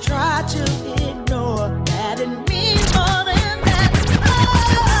must try to ignore that it means more than that. Oh,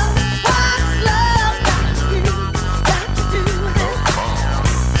 what's love got to do? Got to do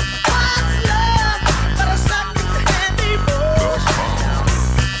this.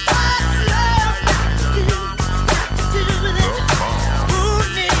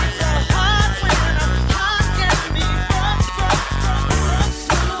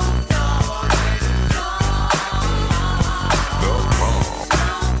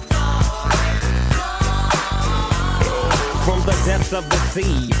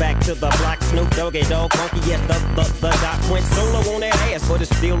 MC. Back to the block, Snoop Doggy Dogg, funky, yes, the doc went solo on that ass, but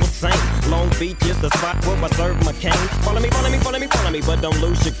it's still the same. Long Beach is the spot where I serve my cane. Follow me, but don't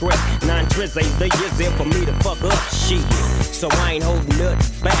lose your grip. 9 trizzies, the years there for me to fuck up shit. So I ain't holding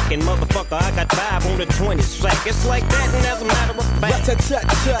nothing back, and motherfucker, I got 5 on the 20 sack. It's like that, and as a matter of fact,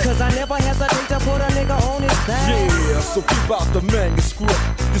 cause I never hesitate to put a nigga on his back. Yeah, so keep out the manuscript.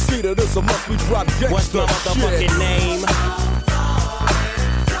 You see that it's a must we drop gangsta. What's my motherfucking name?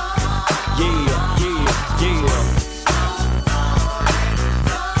 Yeah.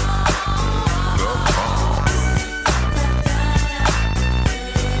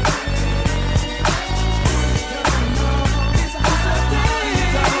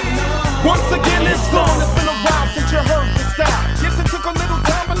 Once again, this song has been around since you heard the style. Yes, it took a little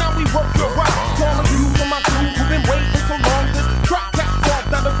time, but now we work your route. Calling you from my crew who've been waiting so long. This track cat's off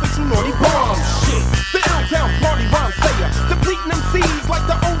that official naughty bomb shit. The Ill-Town party rhyme sayer, depleting MCs like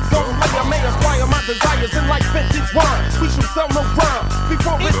the ozone layer. May acquire my desires in like vintage wine. We should sell no rhyme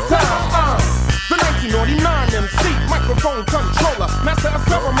before it's time. The 1999 MC, microphone controller, master of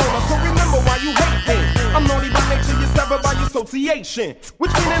ceremony. So remember why you hate me. I'm naughty by nature, you're severed by association.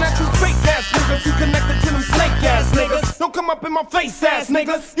 Which meaning that you fake ass niggas, you connected to them snake ass niggas. Don't come up in my face ass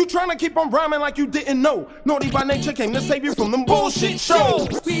niggas. You tryna keep on rhyming like you didn't know. Naughty by nature came to save you from them bullshit shows.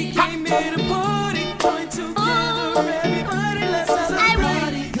 We came here to party, join together, everybody, let's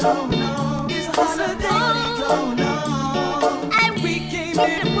celebrate. Going on, it's a holiday going on. We came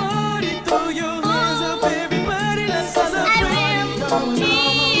here to party, throw your hands up, everybody, let's celebrate. Going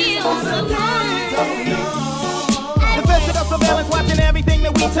on, it's a holiday going on. Surveillance watching everything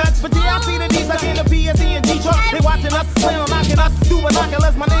that we touch. But yeah, I see the D's like in the PSE and Detroit. They watching us, slam knocking us, do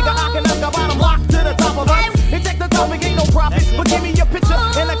binoculars. My nigga, I can us, got bottom locked to the top of us. They check the topic, ain't no profit. But give me your picture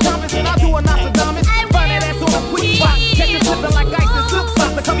and the comments, and I'll do a Nostradamus. Find that ass on a quick spot. Catch it slipping like ice and silk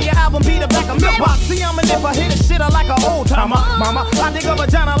socks. To cover your album, be the back of milk box. See, I'm a nipper, hit a shitter like an old timer. Mama, I dig a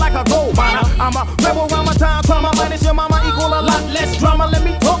vagina like a gold miner. I'm a rebel around my time, trauma. Minus your mama equal a lot less drama. Let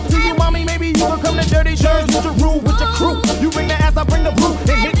me talk to you, mommy. Maybe you can come to Dirty Shirts with your rule with your crew. You bring the ass, I bring the brew,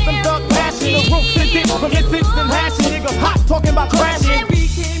 and hit some thug passion. The roof and dick from insistence and hashing. Niggas hot talking about crashing. We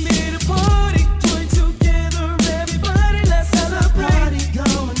came here to party, join together, everybody, let's celebrate. Party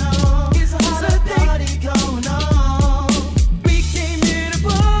going on, it's a holiday going on. We came here to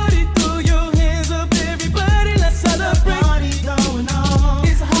party, throw your hands up, everybody, let's celebrate. Party going on,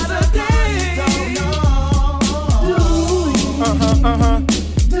 it's a holiday going on.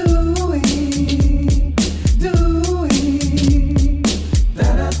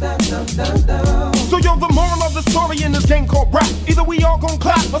 So yo, the moral of the story in this game called rap. Either we all gon'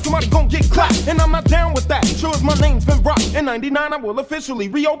 clap or somebody gon' get clapped. And I'm not down with that. Sure as my name's been rocked. In 99 I will officially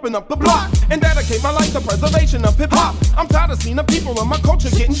reopen up the block and dedicate my life to preservation of hip hop. I'm tired of seeing the people of my culture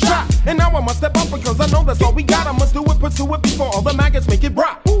getting shot. And now I must step up because I know that's all we got. I must do it, pursue it before all the maggots make it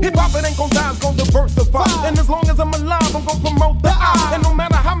rock. Hip hop, it ain't gon' die, it's gon' diversify. And as long as I'm alive, I'm gon' promote the I. And no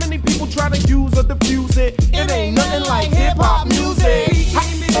matter how many people try to use or diffuse it, it ain't nothing like hip hop music. We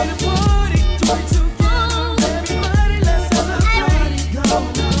came here to party, join together, everybody, let's celebrate.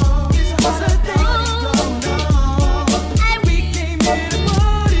 Going on, it's a holiday going on. We came here to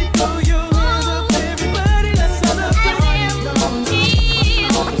party, throw your hands up, everybody, let's celebrate. Going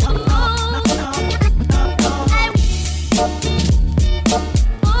on,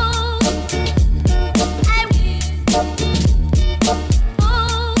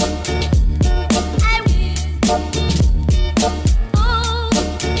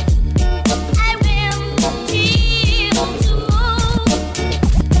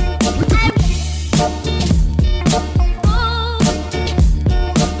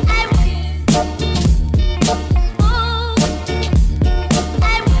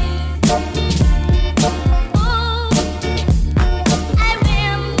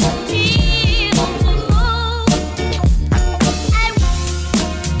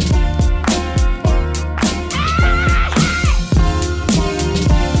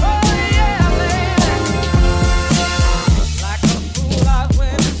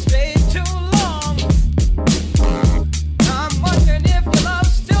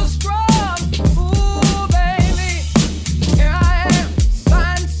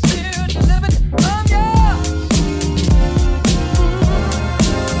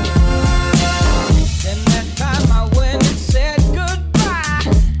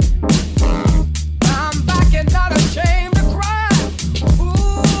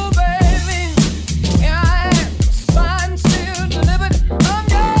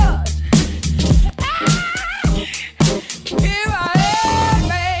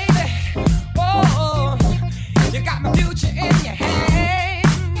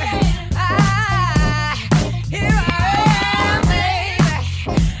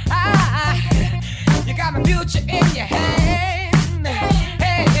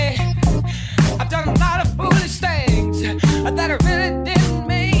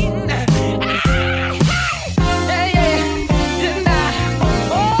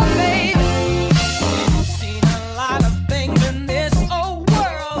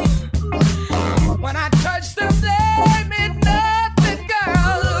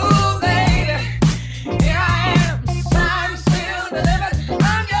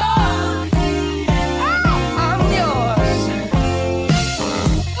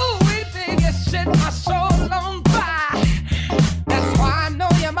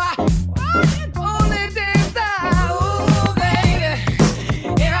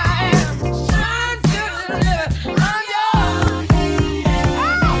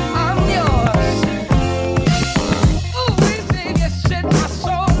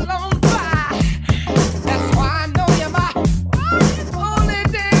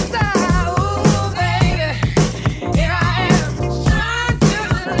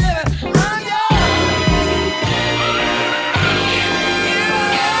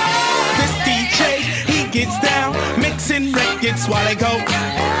 gets while they go.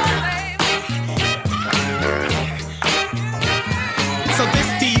 So this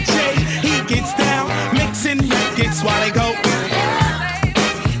DJ, he gets down, mixing records while they go.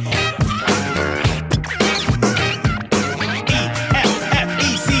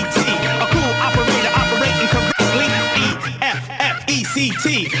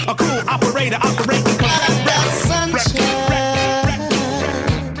 A cool operator operating correctly.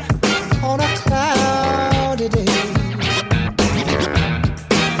 On a cloudy day,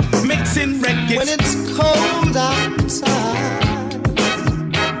 mixing records when it's cold outside,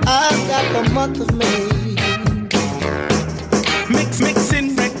 I've got the month of May.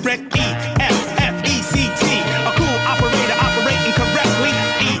 Mixing rec E-F-F-E-C-T. A cool operator operating correctly.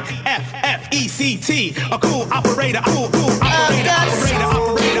 E-F-F-E-C-T. A cool operator, cool operator.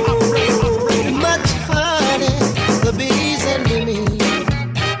 Much honey, the bees envy me.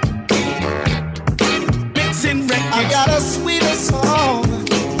 Mixing records. I got a sweeter song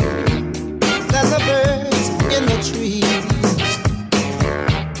than the birds in the trees.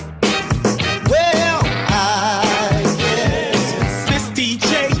 Well, I guess this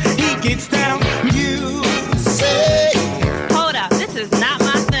DJ, he gets down. You say, hold up, this is not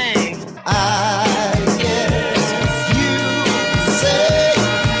my thing. I guess you say,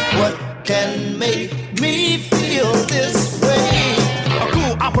 what can make me feel this way? A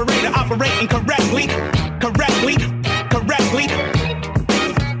cool operator operating correctly.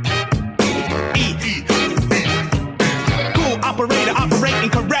 Cool operator operating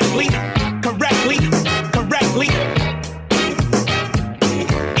correctly.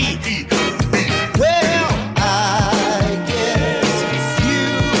 Well, I guess you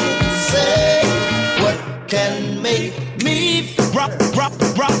say, what can make me rock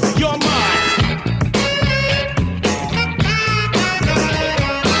your mind.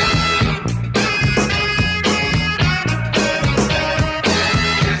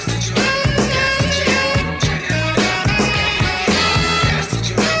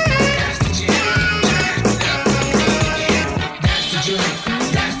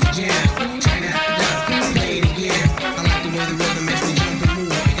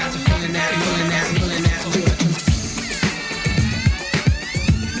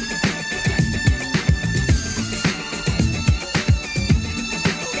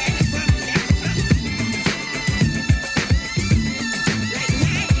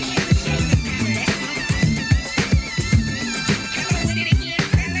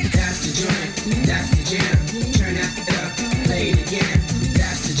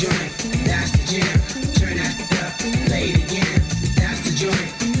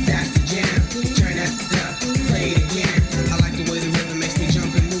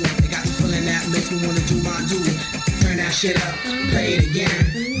 Shit up, play it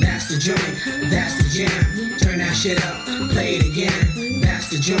again. That's the joint, that's the jam. Turn that shit up, play it again. That's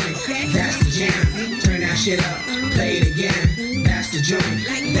the joint, that's the jam. Turn that shit up, play it again. That's the joint,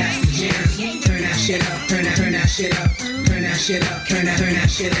 that's the jam. Turn that shit up, turn that shit up, turn that shit up, turn that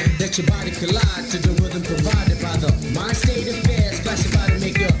shit up. Let your body collide to the rhythm provided by the mind state affairs. Flash your body,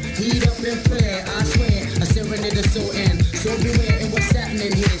 make up, heat up and flare. I swear, a serenade the soul and so beware. And what's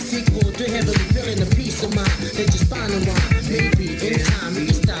happening here? Sequel to heavily feeling the peace of mind that your spine and wine. Maybe in time we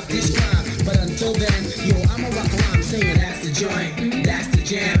can stop this crime, but until then, yo, I'ma rock around saying that's the joint, that's the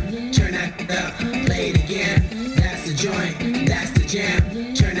jam. Turn that up, play it again. That's the joint, that's the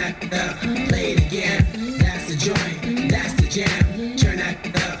jam. Turn that up, play it again. That's the joint, that's the jam. Turn that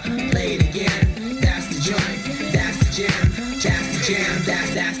up, play it again. That's the joint, that's the jam. That's the jam,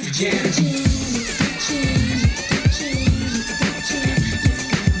 that's the jam.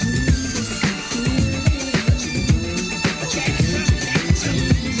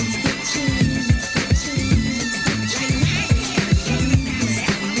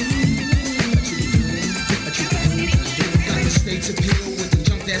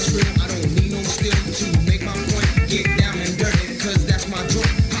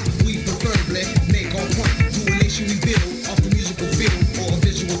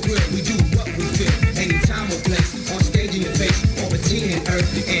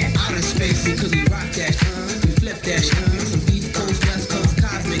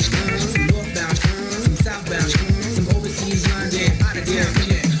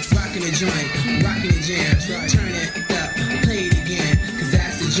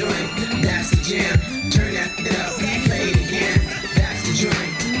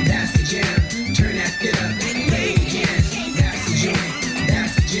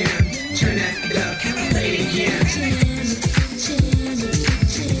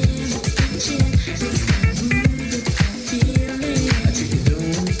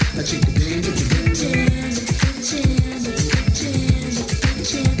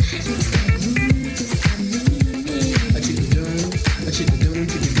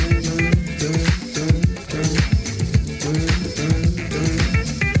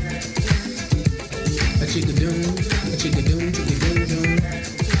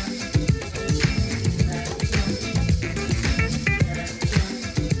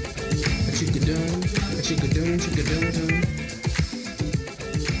 doom, a chicka doom, doom.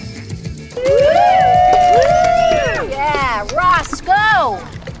 Yeah, Ross, go!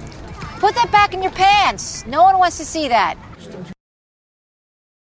 Put that back in your pants. No one wants to see that.